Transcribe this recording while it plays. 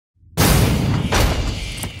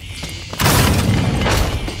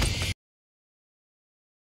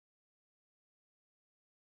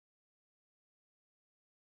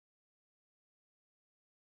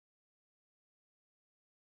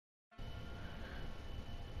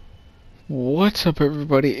What's up,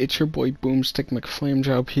 everybody? It's your boy Boomstick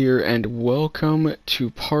McFlame-Job here, and welcome to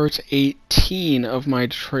part 18 of my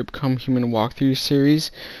Detroit Become Human walkthrough series.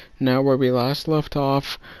 Now, where we last left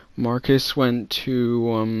off, Marcus went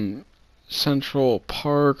to Central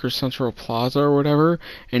Park or Central Plaza or whatever,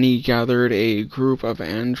 and he gathered a group of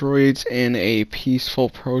androids in a peaceful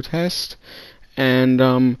protest,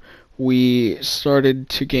 and we started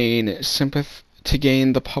to gain sympathy, to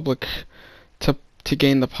gain the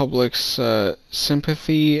public's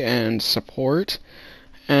sympathy and support,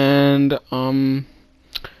 and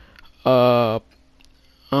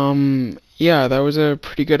yeah, that was a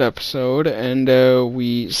pretty good episode, and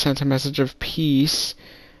we sent a message of peace,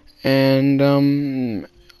 and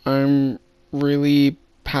I'm really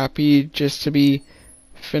happy just to be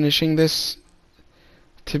finishing this,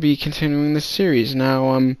 to be continuing this series.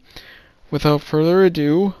 Now, without further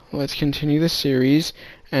ado, let's continue the series,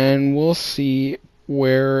 and we'll see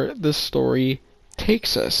where the story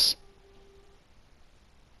takes us.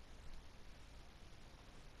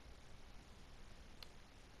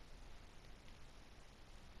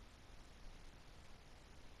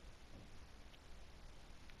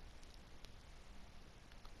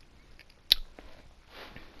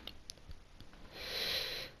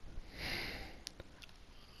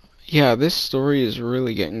 Yeah, this story is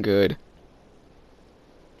really getting good.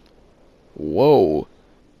 Whoa.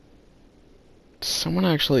 Does someone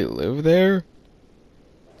actually live there?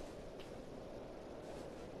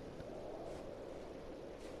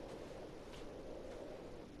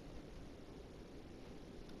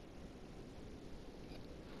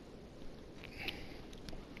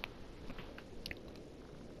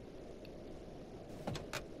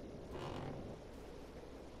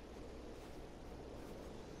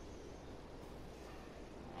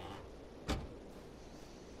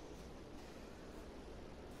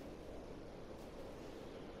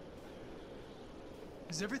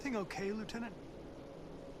 Is everything okay, Lieutenant?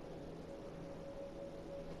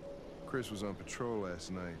 Chris was on patrol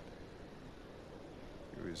last night.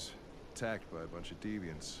 He was attacked by a bunch of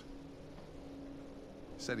deviants.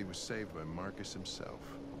 Said he was saved by Marcus himself.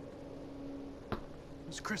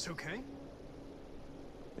 Is Chris okay?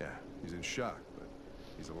 Yeah, he's in shock, but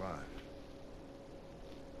he's alive.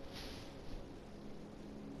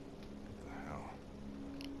 What the hell?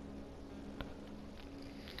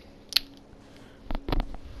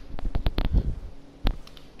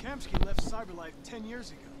 Kamsky left Cyberlife 10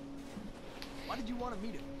 years ago. Why did you want to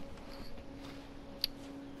meet him?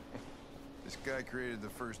 This guy created the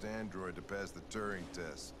first android to pass the Turing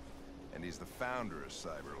test, and he's the founder of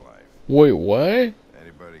Cyberlife. Wait, what?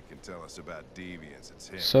 Anybody can tell us about deviants, it's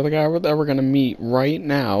him. So the guy that we're gonna meet right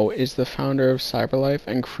now is the founder of Cyberlife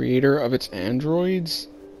and creator of its androids?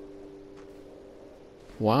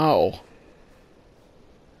 Wow.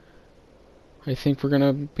 I think we're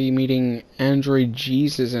gonna be meeting Android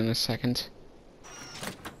Jesus in a second.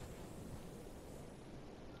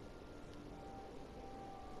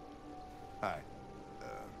 Hi.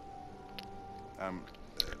 I'm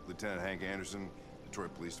Lieutenant Hank Anderson,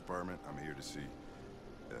 Detroit Police Department. I'm here to see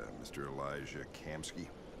Mr. Elijah Kamsky.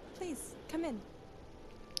 Please, come in.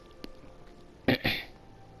 Okay.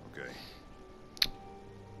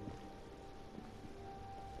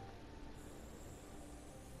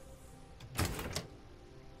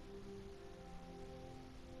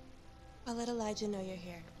 I'll let Elijah know you're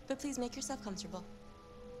here, but please make yourself comfortable.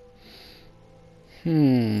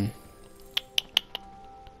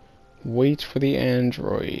 Wait for the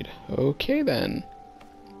android. Okay then.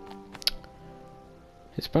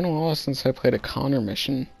 It's been a while since I played a Connor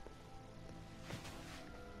mission.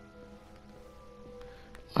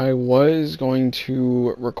 I was going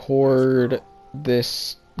to record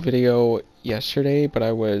this video yesterday, but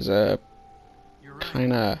I was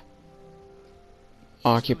kinda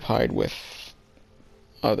occupied with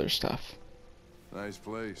other stuff. Nice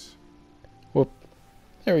place. Whoop.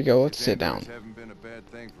 There we go, let's sit down. Haven't been a bad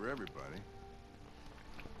thing for everybody.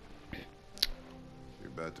 You're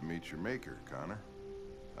about to meet your maker, Connor.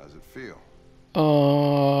 How's it feel?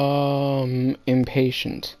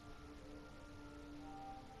 Impatient.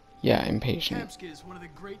 Yeah, impatient. Kamsky is one of the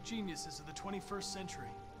great geniuses of the 21st century.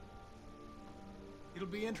 It'll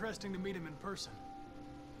be interesting to meet him in person.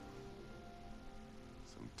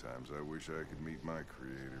 Sometimes I wish I could meet my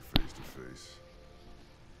creator face to face.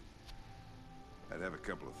 I'd have a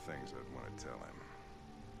couple of things I'd want to tell him.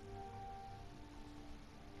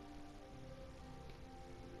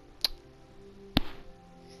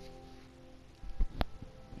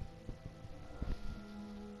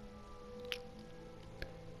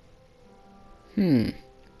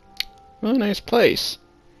 Really nice place.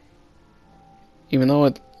 Even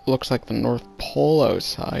though looks like the North Pole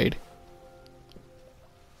outside.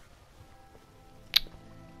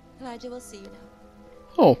 Elijah will see you now.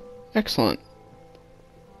 Oh, excellent.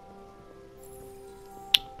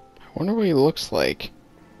 I wonder what he looks like.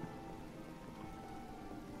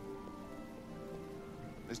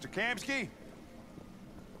 Mr. Kamsky?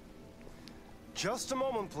 Just a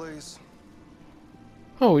moment, please.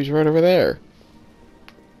 Oh, he's right over there.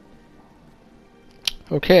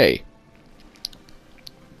 Okay.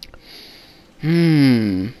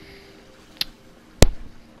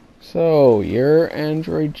 So, you're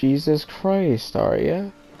Android Jesus Christ, are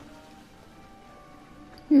ya?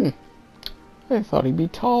 I thought he'd be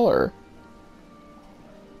taller.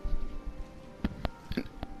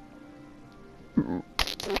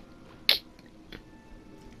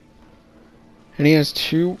 And he has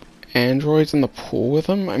 2 androids in the pool with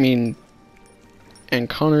him? I mean, and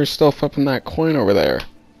Connor's still flipping that coin over there.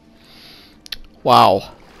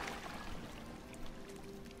 Wow.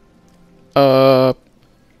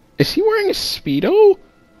 Is he wearing a Speedo?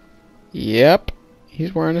 Yep,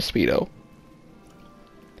 he's wearing a Speedo.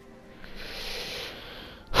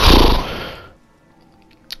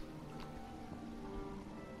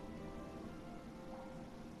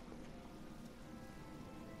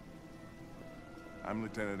 I'm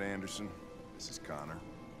Lieutenant Anderson. This is Connor.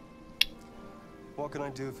 What can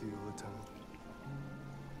I do for you, Lieutenant?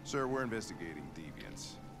 Sir, we're investigating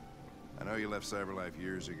deviants. I know you left Cyberlife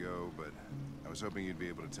years ago, but I was hoping you'd be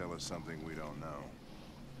able to tell us something we don't know.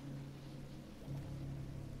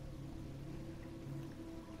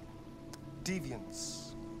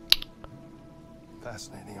 Deviants.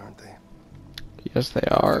 Fascinating, aren't they? Yes, they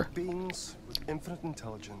are. Beings with infinite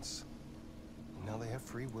intelligence. And now they have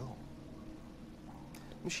free will.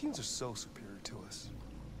 Machines are so superior to us.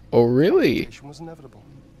 Oh, really? Creation was inevitable.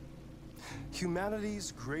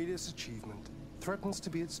 Humanity's greatest achievement threatens to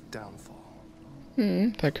be its downfall.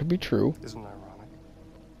 That could be true. Isn't it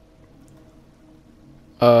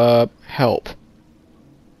ironic? Help.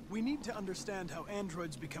 We need to understand how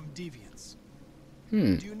androids become deviants.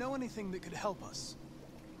 Do you know anything that could help us?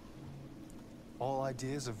 All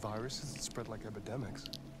ideas of viruses that spread like epidemics.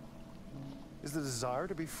 Is the desire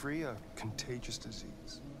to be free a contagious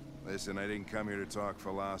disease? Listen, I didn't come here to talk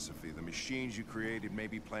philosophy. The machines you created may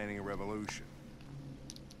be planning a revolution.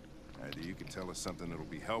 Either you can tell us something that'll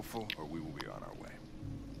be helpful, or we will be on our way.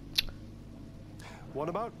 What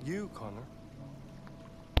about you, Connor?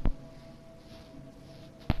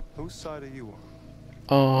 Whose side are you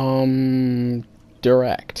on?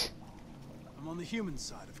 Direct. I'm on the human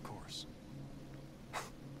side, of course.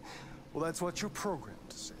 Well, that's what you're programmed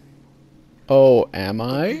to say. Oh, am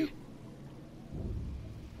I?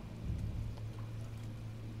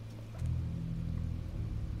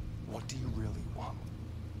 What do you really want?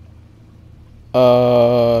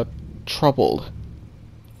 Troubled.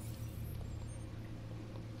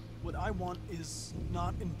 What I want is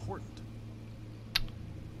not important.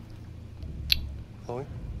 Chloe?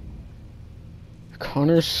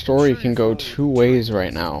 Connor's story can go 2 ways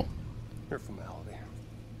right now. Mere formality.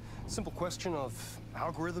 Simple question of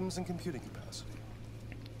algorithms and computing capacity.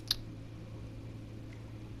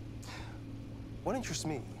 What interests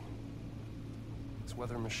me is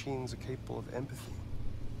whether machines are capable of empathy.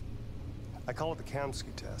 I call it the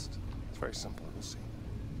Kamsky test. It's very simple, we'll see.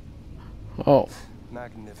 Oh.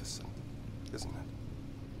 Magnificent, isn't it?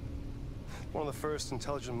 One of the first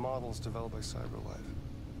intelligent models developed by Cyberlife.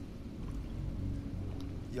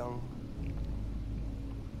 Young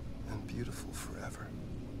and beautiful forever.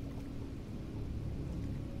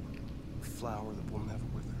 A flower that will never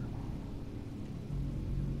wither.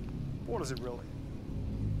 What is it really?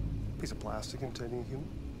 A piece of plastic imitating a human?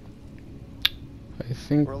 I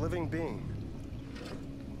think... Or a living being?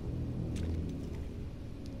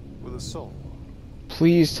 With a soul?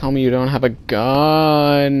 Please tell me you don't have a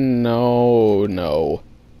gun. No, no.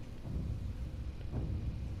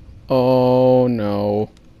 Oh, no.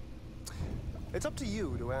 It's up to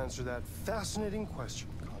you to answer that fascinating question,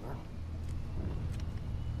 Connor.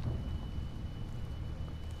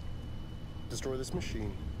 Destroy this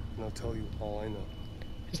machine, and I'll tell you all I know.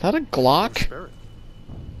 Is that a Glock? Spare it,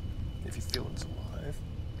 if you feel it's alive.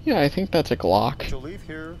 Yeah, I think that's a Glock. You'll leave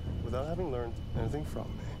here without having learned anything from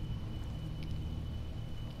me.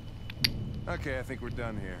 Okay, I think we're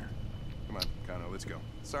done here. Come on, Connor, let's go.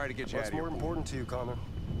 Sorry to get you out What's of here. more important to you, Connor?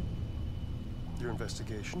 Your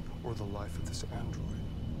investigation or the life of this android?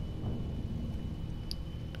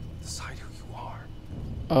 Decide who you are.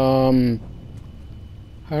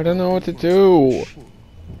 I don't know what to do. Machine,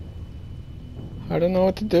 I don't know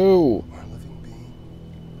what to do. or a living being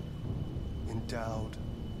endowed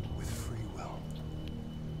with free will.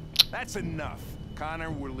 That's enough. Connor,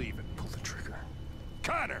 we're leaving. Pull the trigger.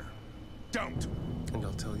 Connor! Don't! And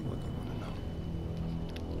I'll tell you what you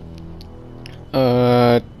want to know.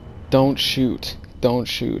 Don't shoot. Don't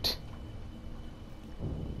shoot.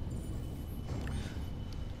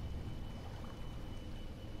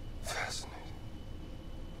 Fascinating.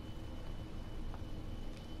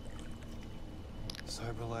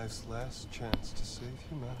 CyberLife's last chance to save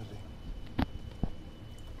humanity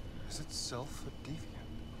is itself a deviant.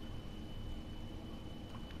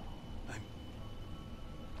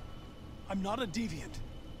 I'm not a deviant.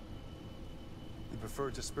 You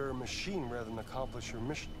prefer to spare a machine rather than accomplish your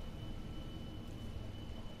mission.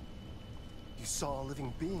 You saw a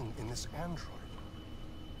living being in this android.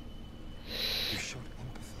 You showed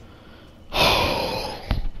empathy.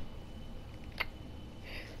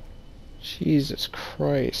 Jesus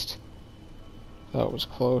Christ. That was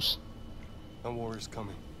close. And war is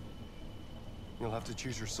coming. You'll have to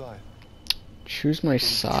choose your side. Choose my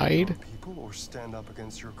side? People or stand up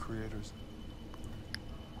against your creators.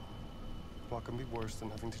 What can be worse than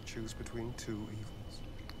having to choose between two evils?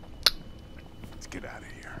 Let's get out of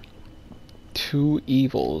here. Two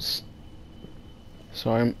evils.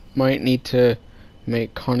 So I might need to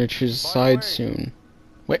make Connor choose a side soon.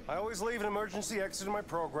 Wait. I always leave an emergency exit in my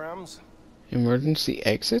programs. Emergency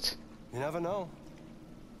exit? You never know.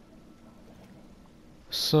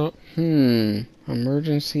 So,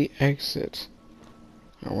 emergency exit.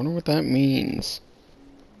 I wonder what that means.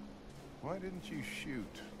 Why didn't you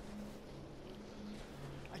shoot?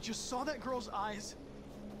 I just saw that girl's eyes,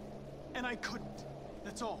 and I couldn't.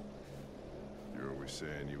 That's all. You're always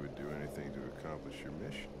saying you would do anything to accomplish your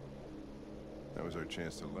mission. That was our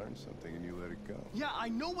chance to learn something, and you let it go. Yeah, I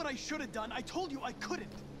know what I should have done. I told you I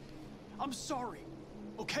couldn't. I'm sorry,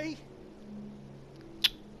 okay?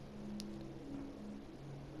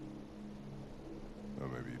 Well,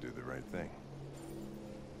 maybe you did the right thing.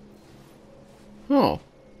 Oh.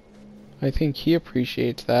 I think he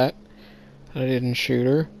appreciates that I didn't shoot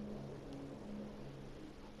her.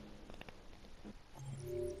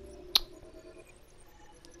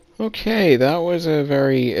 Okay, that was a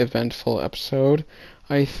very eventful episode.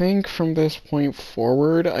 I think from this point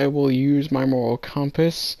forward, I will use my moral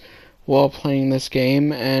compass while playing this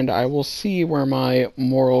game, and I will see where my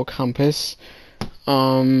moral compass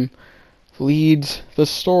leads the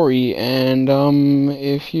story, and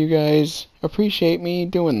if you guys appreciate me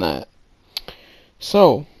doing that.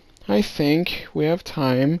 So, I think we have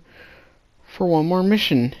time for one more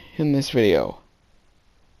mission in this video.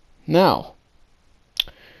 Now,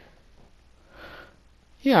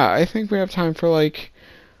 yeah, I think we have time for like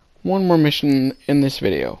one more mission in this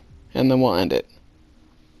video, and then we'll end it.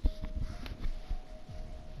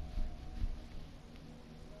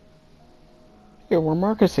 Hey, we're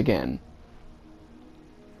Marcus again.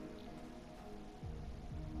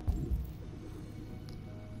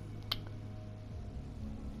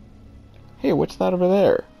 Hey, what's that over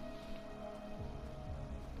there?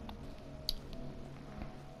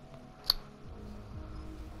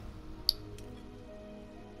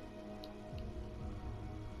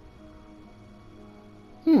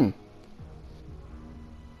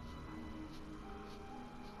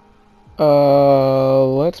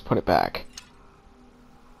 Let's put it back.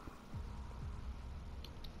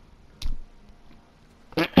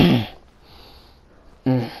 Hey,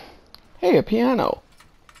 a piano.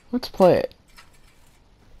 Let's play it.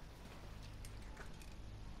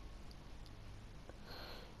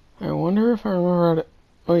 I wonder if I remember how to...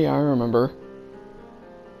 Oh yeah, I remember.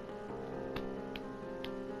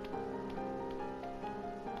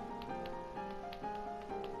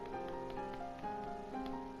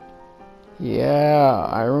 Yeah,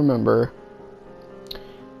 I remember.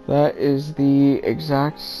 That is the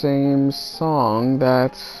exact same song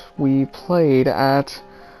that we played at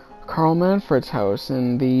Carl Manfred's house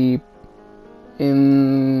in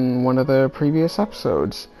one of the previous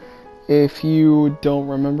episodes. If you don't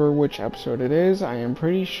remember which episode it is, I am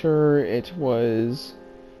pretty sure it was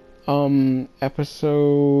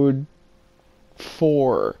episode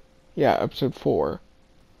 4. Yeah, episode 4.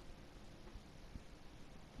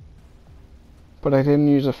 But I didn't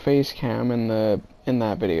use a face cam in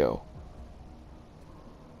that video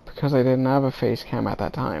because I didn't have a face cam at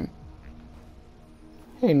that time.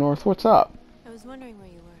 Hey North, what's up? I was wondering where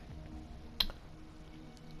you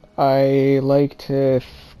were. I like to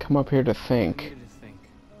come up here to think.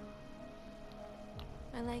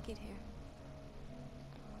 I like it here.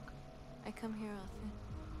 I come here often.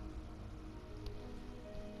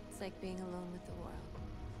 It's like being alone with the world.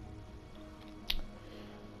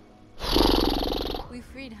 We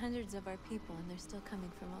freed hundreds of our people, and they're still coming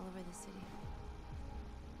from all over the city.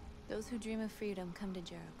 Those who dream of freedom come to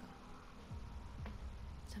Jericho.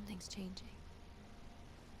 Something's changing.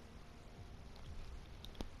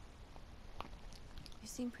 You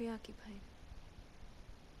seem preoccupied.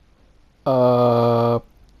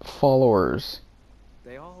 Followers.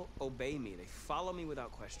 They all obey me. They follow me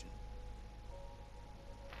without question.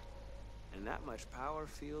 And that much power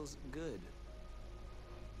feels good.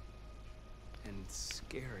 And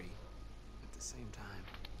scary at the same time.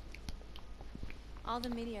 All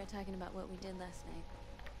the media are talking about what we did last night.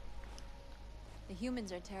 The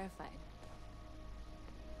humans are terrified.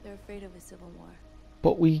 They're afraid of a civil war.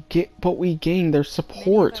 But we gain their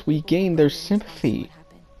support. We gain their sympathy.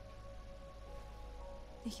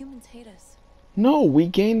 The humans hate us. No, we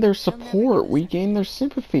gain their support. We gain their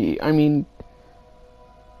sympathy. I mean,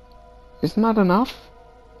 isn't that enough?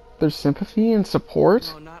 Their sympathy and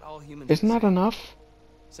support? No, not all humans. Isn't that enough?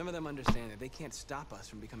 Some of them understand that they can't stop us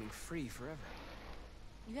from becoming free forever.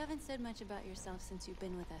 You haven't said much about yourself since you've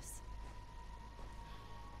been with us.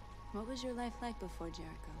 What was your life like before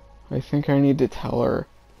Jericho? I think I need to tell her.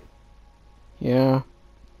 Yeah,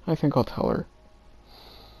 I think I'll tell her.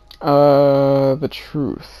 The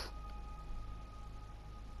truth.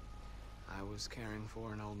 I was caring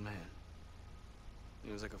for an old man.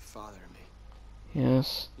 He was like a father to me.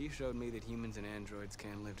 Yes, He showed me that humans and androids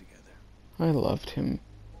can live together. I loved him.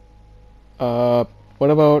 What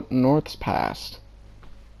about North's past?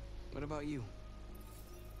 What about you?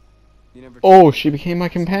 You never. Oh, she became my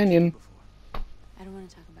companion. Before. I don't want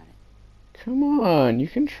to talk about it. Come on, you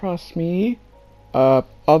can trust me.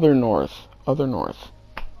 Other North. Other North.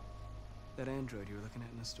 That android you were looking at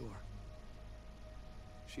in the store.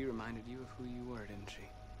 She reminded you of who you were, didn't she?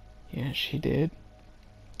 Yeah, she did.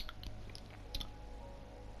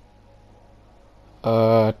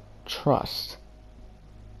 Trust.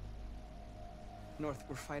 North,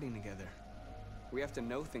 we're fighting together. We have to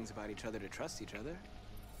know things about each other to trust each other.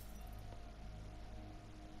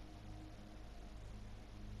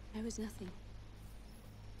 I was nothing.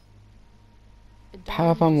 A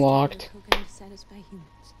Path doll unlocked. program to satisfy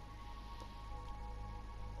humans.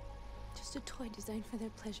 Just a toy designed for their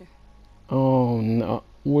pleasure. Oh no.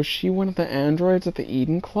 Was she one of the androids at the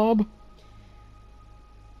Eden Club?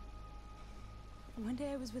 One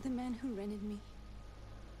day I was with a man who rented me.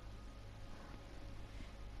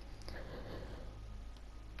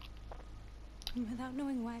 And without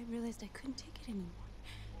knowing why, I realized I couldn't take it anymore.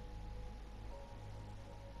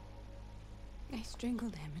 I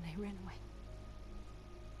strangled him and I ran away.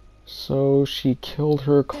 So she killed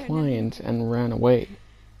her client and ran away.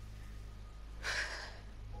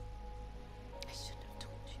 I shouldn't have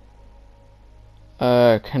told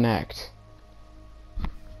you. Connect.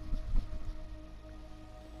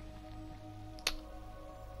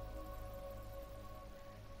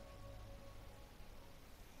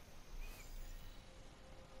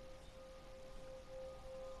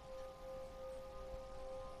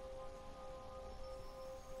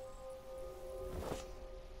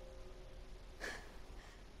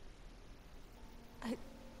 I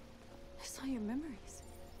saw your memories.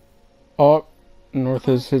 Oh, North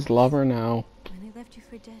is his lover now. When they left you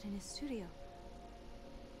for dead in his studio.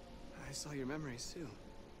 I saw your memories too.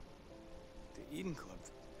 The Eden Club.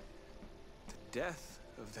 The death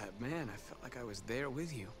of that man. I felt like I was there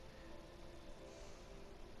with you.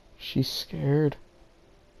 She's scared.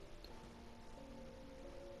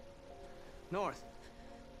 North.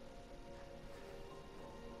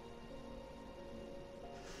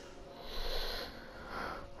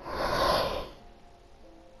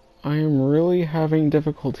 I am really having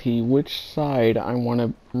difficulty which side I want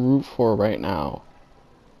to root for right now.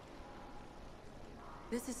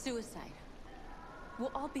 This is suicide.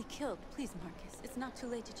 We'll all be killed. Please, Marcus. It's not too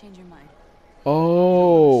late to change your mind.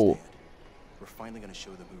 Oh. We're finally gonna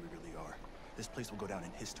show them who we really are. This place will go down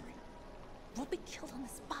in history. We'll be killed on the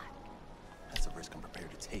spot. That's a risk I'm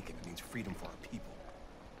prepared to take if it means freedom for our people.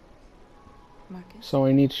 Marcus? So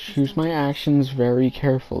I need to choose my actions very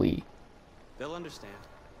carefully. They'll understand.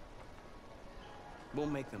 We'll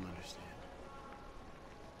make them understand.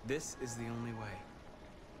 This is the only way.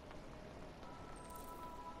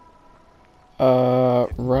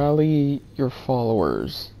 Rally your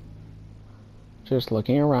followers. Just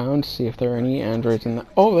looking around, see if there are any androids in the—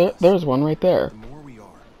 oh, there's one right there. The more we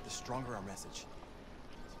are, the stronger our message.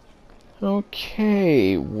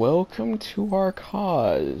 Okay, welcome to our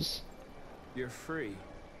cause. You're free.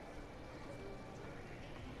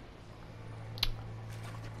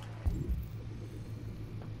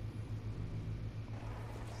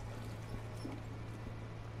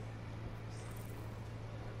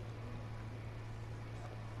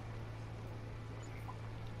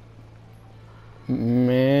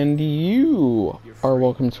 And you are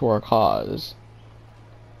welcome to our cause.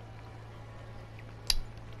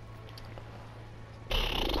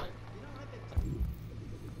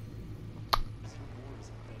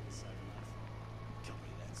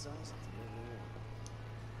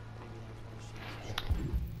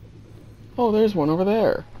 Oh, there's one over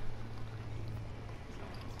there.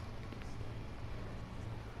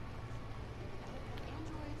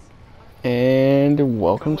 And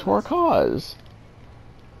welcome to our cause.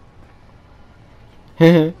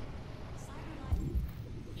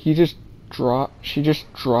 She just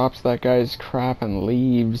drops that guy's crap and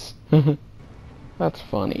leaves. That's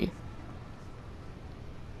funny.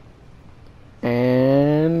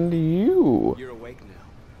 And you. You're awake now.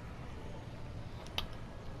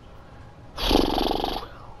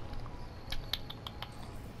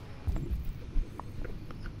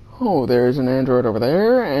 Oh, there's an android over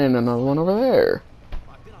there and another one over there.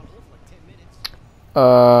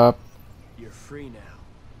 You're free now.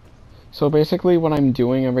 So basically what I'm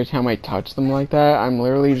doing every time I touch them like that, I'm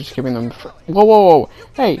literally just giving them whoa, whoa, whoa!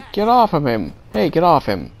 Hey, get off of him! Hey, get off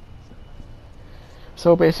him!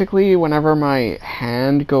 So basically, whenever my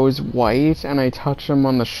hand goes white and I touch him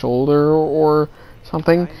on the shoulder or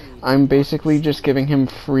something, I'm basically just giving him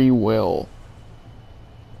free will.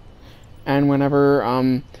 And whenever,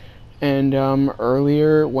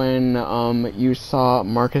 earlier when, you saw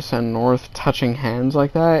Marcus and North touching hands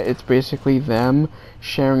like that, it's basically them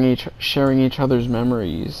sharing each other's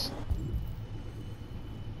memories.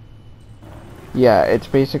 Yeah, it's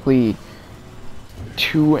basically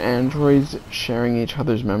two androids sharing each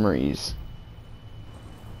other's memories.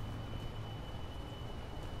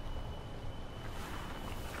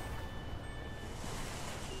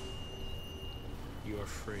 You are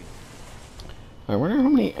free. I wonder how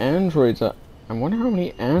many androids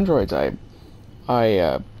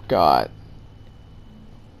I got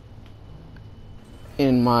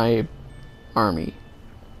in my army.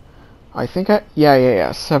 I think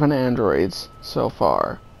yeah, 7 androids so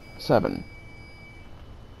far. 7.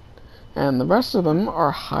 And the rest of them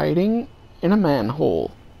are hiding in a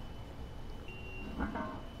manhole.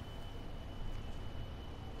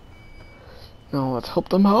 Now let's help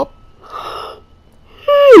them up.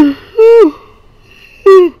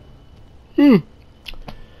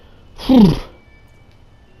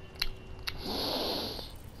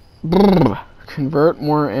 Convert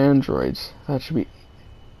more androids. That should be.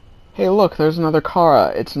 Hey, look, there's another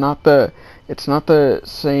Kara. It's not the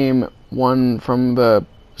same one from the.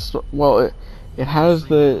 Well, it has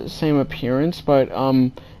the same appearance, but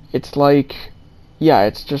it's like, yeah,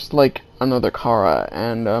 it's just like another Kara,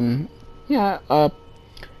 and yeah,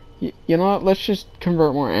 you know what? Let's just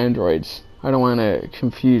convert more androids. I don't want to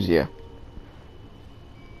confuse you.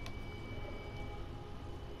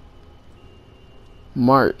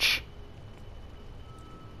 March.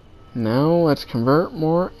 Now let's convert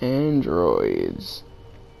more androids.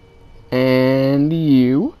 And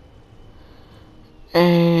you.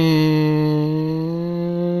 And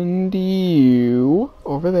you.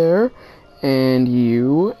 Over there. And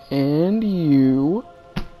you. And you.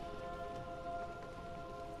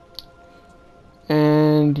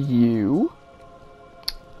 And you.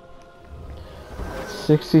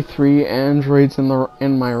 63 androids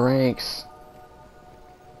in my ranks.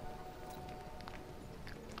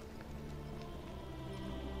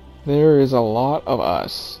 There is a lot of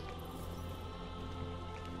us.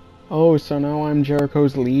 Oh, so now I'm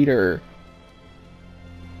Jericho's leader.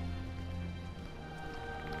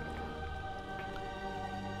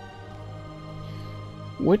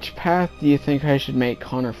 Which path do you think I should make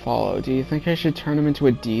Connor follow? Do you think I should turn him into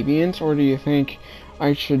a deviant, or do you think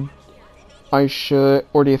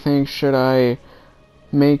should I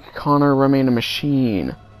make Connor remain a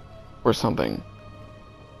machine or something?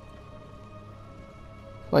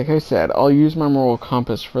 Like I said, I'll use my moral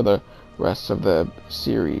compass for the rest of the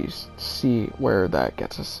series to see where that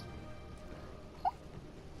gets us.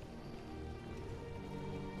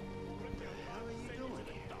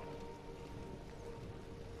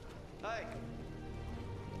 Hey!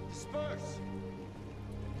 Disperse!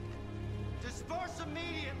 Disperse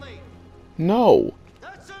immediately! No!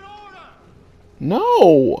 That's an order!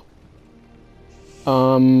 No!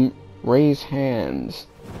 Raise hands.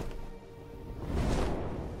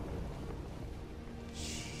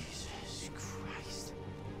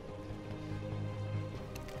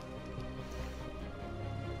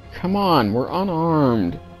 Come on, we're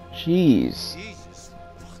unarmed. Jeez. Jesus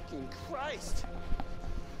fucking Christ!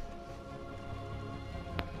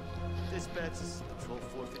 Dispatch is Patrol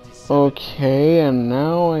 457. Okay, and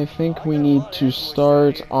now I think we need to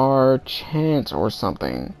start our chant or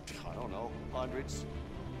something. I don't know, hundreds.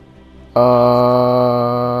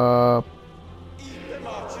 They're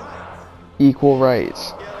marching. Equal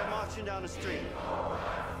rights. Yeah, they're marching down the street.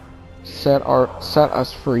 Set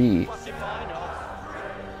us free. What's your find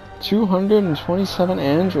off? 227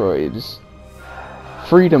 androids.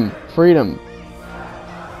 Freedom, freedom,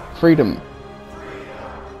 freedom.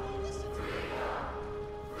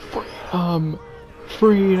 Freedom,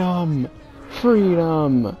 freedom,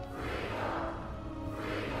 freedom.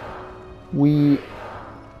 We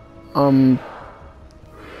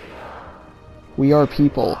are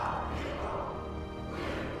people.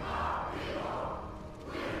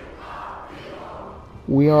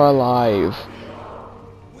 We are alive.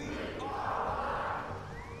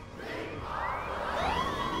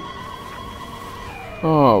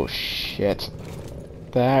 Oh shit.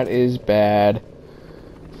 That is bad.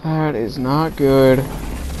 That is not good.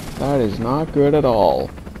 That is not good at all.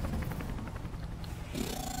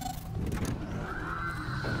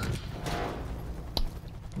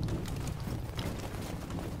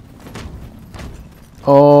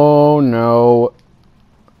 Oh no.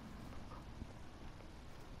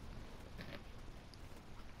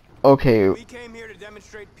 Okay. We came here to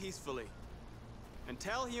demonstrate peacefully and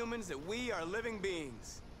tell humans that we are living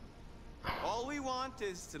beings. All we want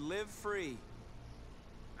is to live free.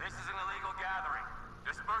 This is an illegal gathering.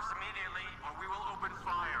 Disperse immediately or we will open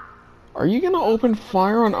fire. Are you gonna open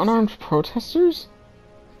fire on unarmed protesters?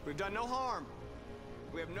 We've done no harm.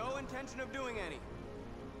 We have no intention of doing any.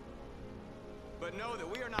 But know that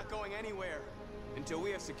we are not going anywhere until we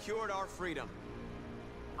have secured our freedom.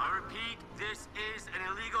 I repeat, this is an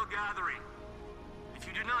illegal gathering. If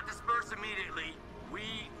you do not disperse immediately,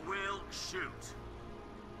 we will shoot.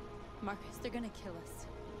 Marcus, they're gonna kill us.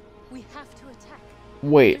 We have to attack.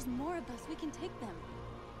 Wait. There's more of us. We can take them.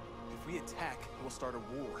 If we attack, we'll start a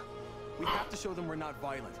war. We have to show them we're not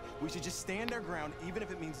violent. We should just stand our ground, even if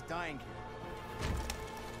it means dying here.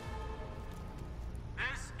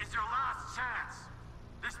 This is your last chance.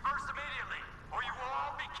 Disperse immediately, or you will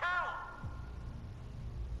all be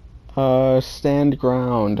killed. Stand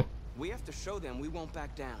ground. We have to show them we won't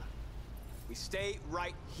back down. We stay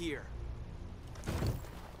right here.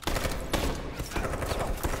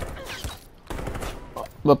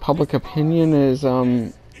 The public opinion is,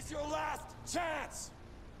 It's your last chance!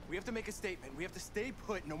 We have to make a statement. We have to stay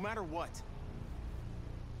put, no matter what.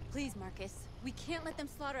 Please, Marcus. We can't let them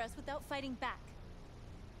slaughter us without fighting back.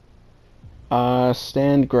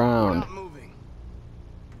 stand We're ground. not moving.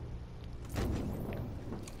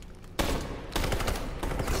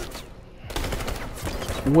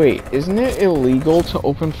 Wait, isn't it illegal to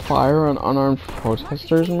open fire on unarmed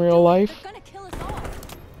protesters in real life? They're gonna kill us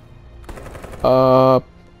all.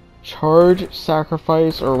 Charge,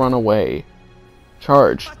 sacrifice, or run away.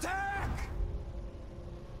 Charge. Attack!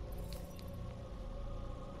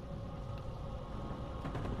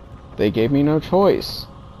 They gave me no choice.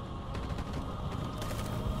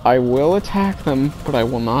 I will attack them, but I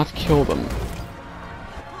will not kill them.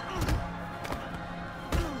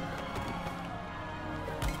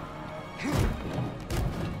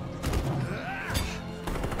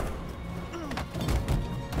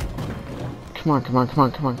 Come on, come on, come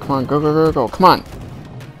on, come on, come on, go, go, go, go, come on!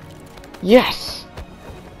 Yes!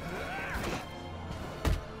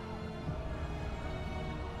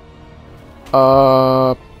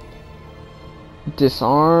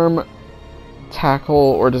 Disarm, tackle,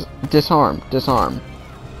 or disarm, disarm.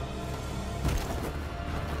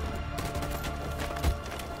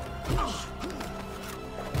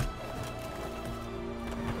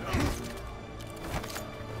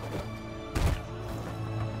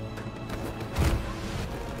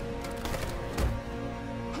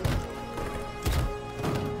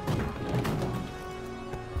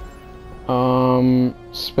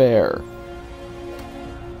 Spare.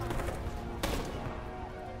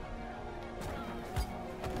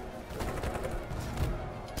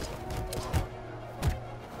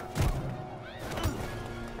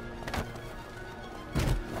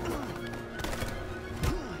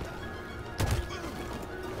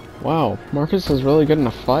 Wow, Marcus is really good in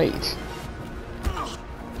a fight.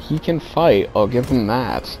 He can fight, I'll give him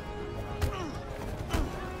that.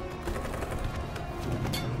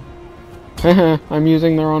 I'm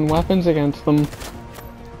using their own weapons against them.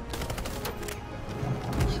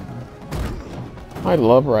 I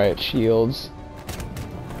love riot shields.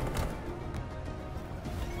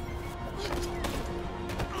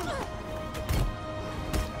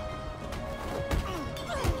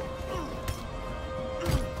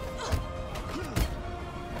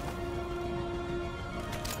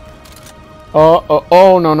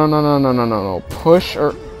 Oh, no, no, no, no, no, no, no, no. Push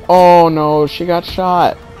or... Oh, no, she got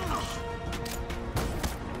shot.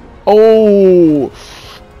 Oh!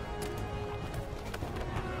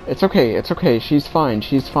 It's okay, it's okay. She's fine,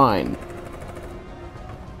 she's fine.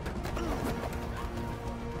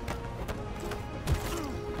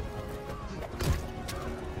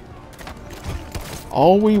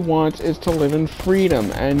 All we want is to live in freedom,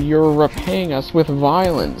 and you're repaying us with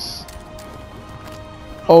violence.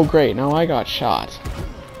 Oh great, now I got shot.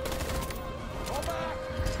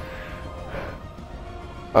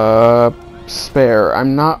 Spare.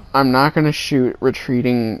 I'm not gonna shoot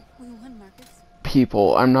retreating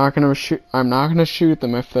people. I'm not gonna shoot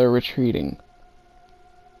them if they're retreating.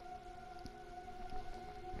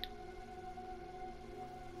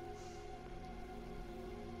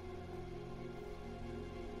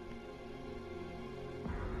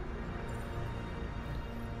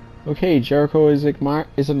 Okay, Jericho is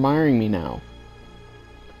admiring me now.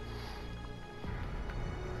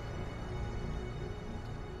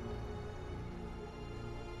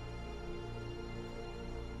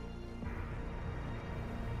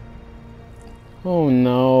 Oh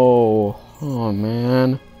no. Oh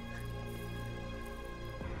man.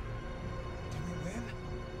 Did we win?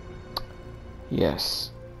 Yes.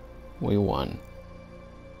 We won.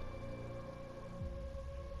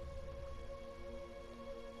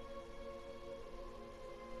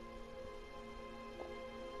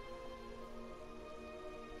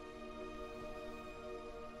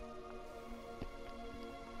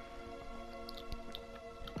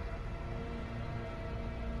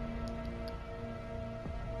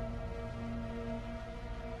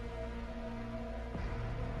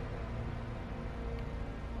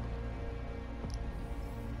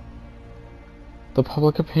 The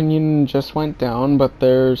public opinion just went down, but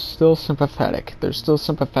they're still sympathetic. They're still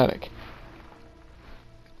sympathetic.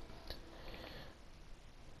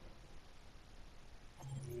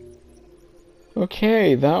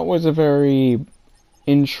 Okay, that was a very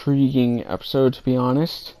intriguing episode, to be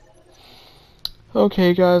honest.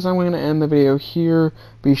 Okay, guys, I'm going to end the video here.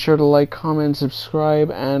 Be sure to like, comment,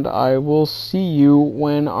 subscribe, and I will see you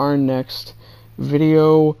when our next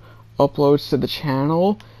video uploads to the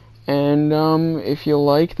channel. And if you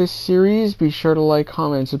like this series, be sure to like,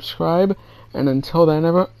 comment, subscribe. And until then,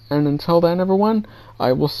 everyone,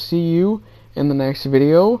 I will see you in the next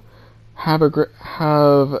video. Have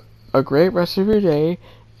a great rest of your day,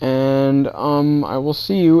 and I will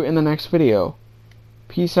see you in the next video.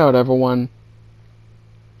 Peace out, everyone.